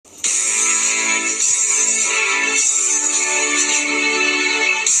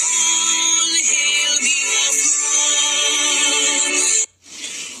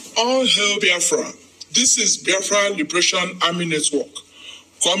Biafra. This is Biafra Liberation Army Network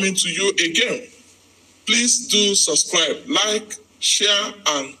coming to you again. Please do subscribe, like, share,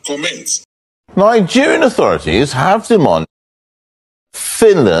 and comment. Nigerian authorities have demanded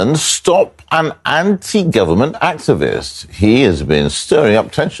Finland stop an anti-government activist. He has been stirring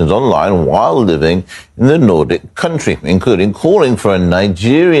up tensions online while living in the Nordic country, including calling for a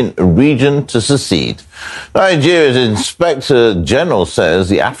Nigerian region to secede. Nigeria's Inspector General says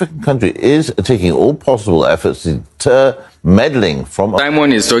the African country is taking all possible efforts to deter meddling from...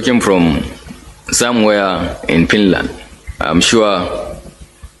 Simon is talking from somewhere in Finland. I'm sure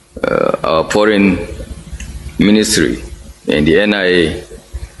our foreign ministry and the NIA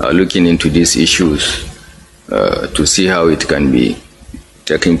are looking into these issues to see how it can be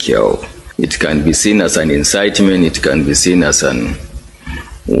taken care of. It can be seen as an incitement, it can be seen as an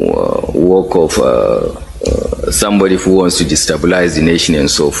work of somebody who wants to destabilize the nation and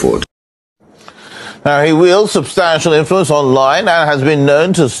so forth. Now, he wields substantial influence online and has been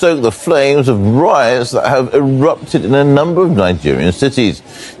known to stoke the flames of riots that have erupted in a number of Nigerian cities.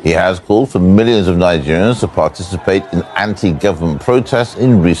 He has called for millions of Nigerians to participate in anti-government protests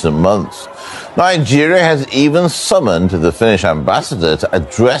in recent months. Nigeria has even summoned the Finnish ambassador to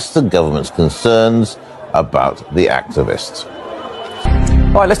address the government's concerns about the activists.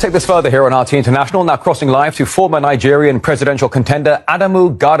 All right, let's take this further here on RT International. Now crossing live to former Nigerian presidential contender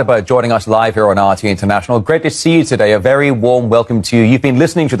Adamu Garba joining us live here on RT International. Great to see you today. A very warm welcome to you. You've been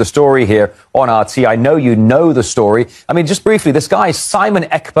listening to the story here on RT. I know you know the story. I mean, just briefly, this guy, Simon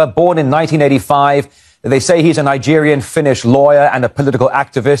Ekpa, born in 1985. They say he's a Nigerian-Finnish lawyer and a political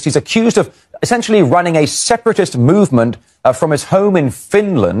activist. He's accused of essentially running a separatist movement from his home in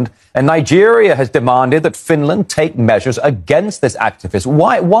Finland. And Nigeria has demanded that Finland take measures against this activist.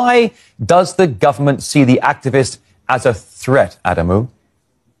 Why does the government see the activist as a threat, Adamu?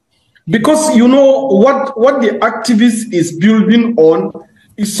 Because, you know, what the activist is building on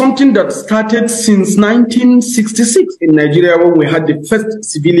is something that started since 1966 in Nigeria, when we had the first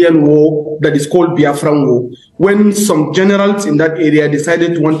civilian war that is called Biafra War, when some generals in that area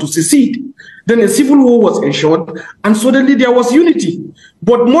decided to want to secede. Then a civil war was ensured, and suddenly there was unity.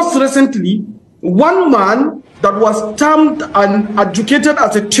 But most recently, one man that was termed and adjudicated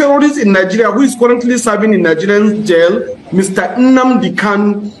as a terrorist in Nigeria, who is currently serving in Nigerian jail, Mr. Nnamdi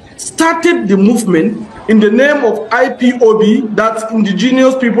Kanu, started the movement in the name of IPOB, that's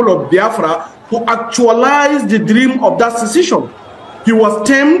Indigenous People of Biafra, to actualize the dream of that secession. He was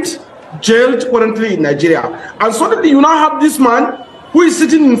tamed, jailed currently in Nigeria. And suddenly you now have this man who is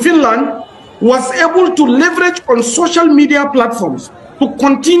sitting in Finland, was able to leverage on social media platforms to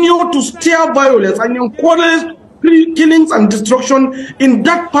continue to stir violence and encourage killings and destruction in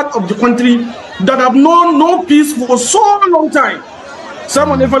that part of the country that have known no peace for so long time.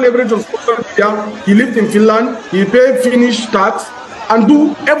 Someone never leveraged on social media. He lived in Finland, he paid Finnish tax and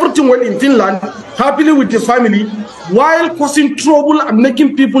do everything well in Finland, happily with his family, while causing trouble and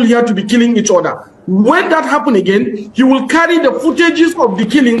making people here to be killing each other. When that happens again, he will carry the footages of the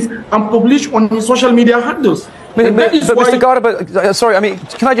killings and publish on his social media handles. But Mr. Garba, sorry, I mean,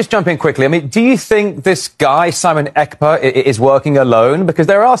 can I just jump in quickly? I mean, do you think this guy, Simon Ekpa, is working alone? Because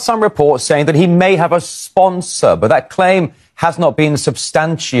there are some reports saying that he may have a sponsor, but that claim has not been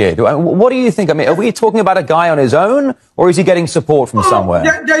substantiated. What do you think? I mean, are we talking about a guy on his own, or is he getting support from somewhere?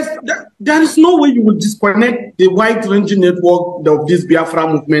 There is no way you will disconnect the wide-ranging network of this Biafra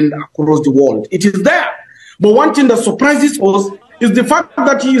movement across the world. It is there. But one thing that surprises us is the fact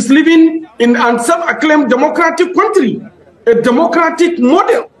that he is living in a self-acclaimed democratic country, a democratic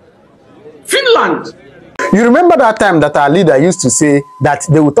model, Finland. You remember that time that our leader used to say that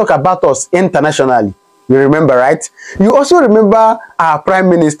they will talk about us internationally? You remember, right? You also remember our prime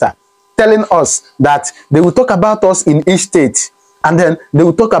minister telling us that they will talk about us in each state, and then they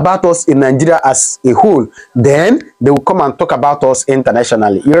will talk about us in Nigeria as a whole. Then they will come and talk about us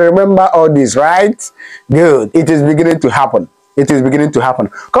internationally. You remember all this, right? Good. It is beginning to happen. It is beginning to happen.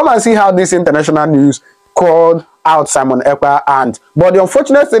 Come and see how this international news called out Simon Ekpa. But the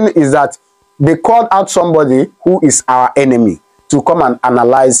unfortunate thing is that they called out somebody who is our enemy to come and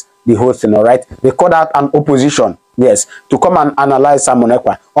analyze the whole thing, all right? They called out an opposition, yes, to come and analyze Simon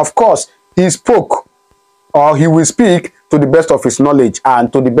Ekpa. Of course, he spoke, or he will speak to the best of his knowledge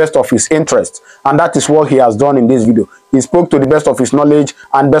and to the best of his interest. And that is what he has done in this video. He spoke to the best of his knowledge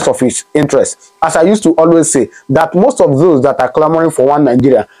and best of his interest. As I used to always say, that most of those that are clamoring for one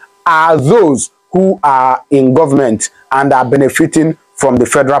Nigeria are those who are in government and are benefiting from the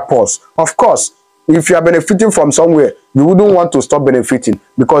federal purse. Of course, if you are benefiting from somewhere, you wouldn't want to stop benefiting,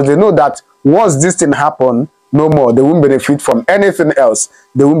 because they know that once this thing happens, no more. They won't benefit from anything else.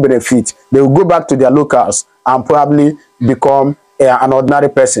 They won't benefit. They will go back to their locals and probably become an ordinary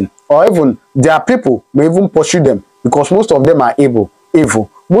person. Or even their people may even pursue them, because most of them are evil.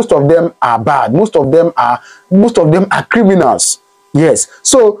 Most of them are bad. Most of them are criminals. Yes.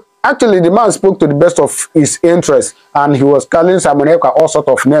 So actually, the man spoke to the best of his interest, and he was calling Simon Ekpa all sorts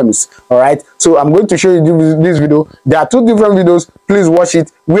of names. All right. So I'm going to show you this video. There are two different videos. Please watch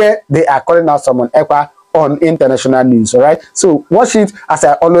it where they are calling out Simon Ekpa on international news. All right. So watch it. As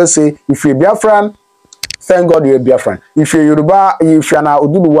I always say, if you're Biafran, thank God you're a Biafran. If you're Yoruba, if you're an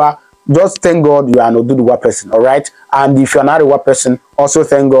Oduduwa, just thank God you are an Oduduwa person. All right. And if you're an Arewa person, also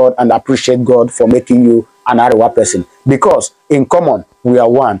thank God and appreciate God for making you an Arewa person. Because in common, we are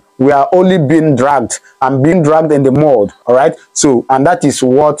one. We are only being dragged and being dragged in the mud. All right. So, and that is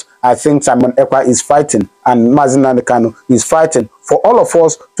what I think Simon Ekpa is fighting, and Mazin Kanu is fighting, for all of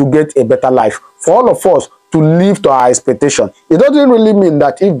us to get a better life, for all of us to live to our expectation. It doesn't really mean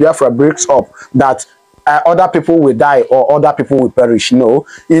that if Biafra breaks up, that other people will die or other people will perish. No,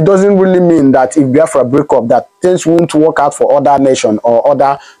 it doesn't really mean that if Biafra break up, that things won't work out for other nations or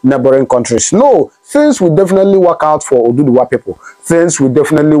other neighboring countries. No, things will definitely work out for Oduduwa people. Things will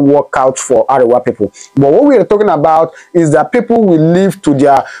definitely work out for Arewa people. But what we are talking about is that people will live to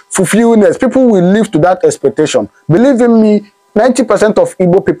their fulfillment. People will live to that expectation. Believe in me, 90% of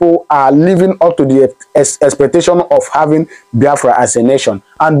Igbo people are living up to the expectation of having Biafra as a nation.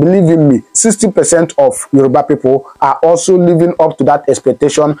 And believe in me, 60% of Yoruba people are also living up to that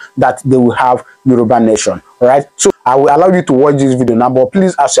expectation that they will have Yoruba nation. All right. So I will allow you to watch this video now, but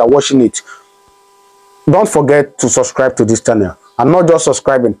please, as you are watching it, don't forget to subscribe to this channel. And not just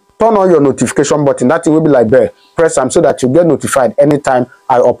subscribing, turn on your notification button. That will be like bell. Press them so that you get notified anytime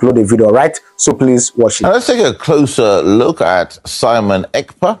I upload a video, right? So please watch it. Now let's take a closer look at Simon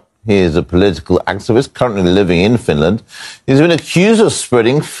Ekpa. He is a political activist currently living in Finland. He's been accused of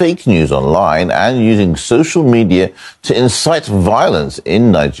spreading fake news online and using social media to incite violence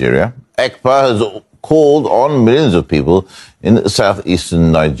in Nigeria. Ekpa has called on millions of people in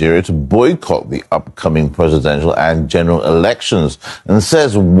southeastern Nigeria to boycott the upcoming presidential and general elections, and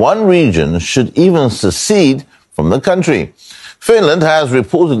says one region should even secede from the country. Finland has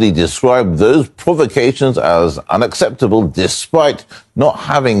reportedly described those provocations as unacceptable, despite not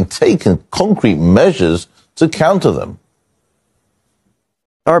having taken concrete measures to counter them.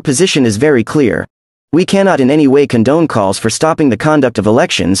 Our position is very clear. We cannot in any way condone calls for stopping the conduct of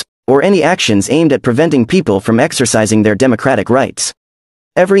elections, or any actions aimed at preventing people from exercising their democratic rights.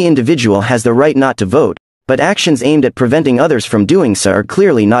 Every individual has the right not to vote, but actions aimed at preventing others from doing so are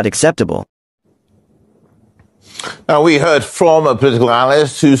clearly not acceptable. Now, we heard from a political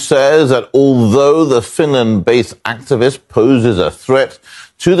analyst who says that although the Finland-based activist poses a threat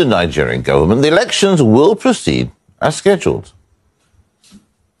to the Nigerian government, the elections will proceed as scheduled.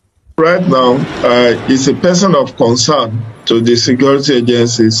 Right now, it's a person of concern to the security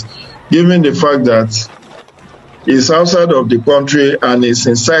agencies, given the fact that he's outside of the country and is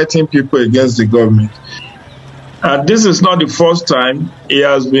inciting people against the government. And this is not the first time he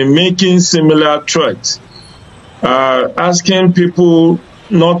has been making similar threats, asking people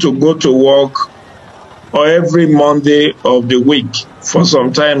not to go to work or every Monday of the week for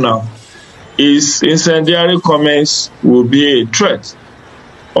some time now. His incendiary comments will be a threat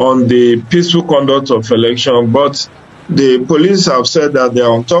on the peaceful conduct of election, but the police have said that they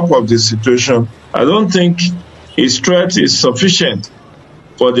are on top of the situation. I don't think his threat is sufficient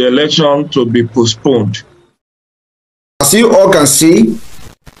for the election to be postponed. As you all can see,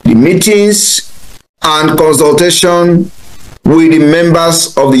 the meetings and consultation with the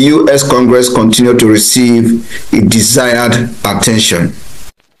members of the U.S. Congress continue to receive the desired attention.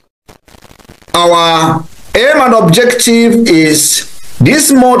 Our aim and objective is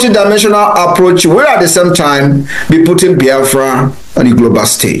this multidimensional approach will at the same time be putting Biafra on the global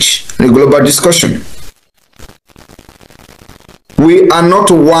stage, on the global discussion. We are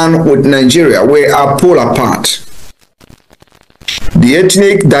not one with Nigeria. We are polar apart. The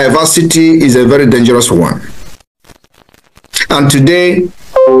ethnic diversity is a very dangerous one. And today,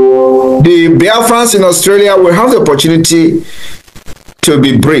 the Biafrans in Australia will have the opportunity to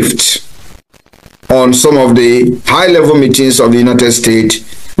be briefed on some of the high-level meetings of the United States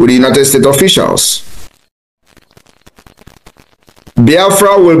with the United States officials.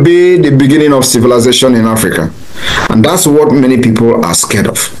 Biafra will be the beginning of civilization in Africa. And that's what many people are scared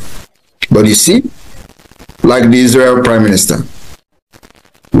of. But you see, like the Israel Prime Minister,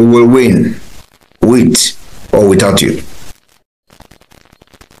 we will win, with or without you.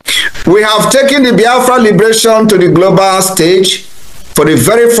 We have taken the Biafra liberation to the global stage for the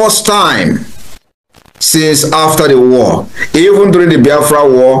very first time. since after the war. Even during the Biafra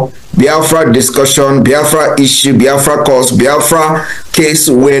war, Biafra discussion, Biafra issue, Biafra cause, Biafra case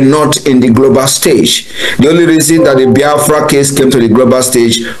were not in the global stage. The only reason that the Biafra case came to the global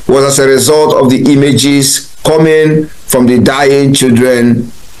stage was as a result of the images coming from the dying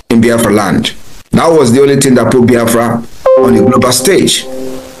children in Biafra land. That was the only thing that put Biafra on the global stage.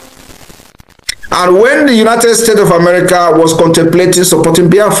 And when the United States of America was contemplating supporting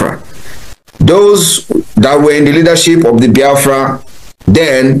Biafra, those that were in the leadership of the Biafra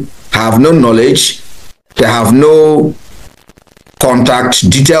then have no knowledge, they have no contact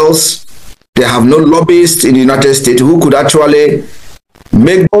details, they have no lobbyists in the United States who could actually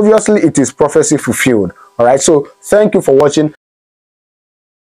make... Obviously, it is prophecy fulfilled. All right, so thank you for watching.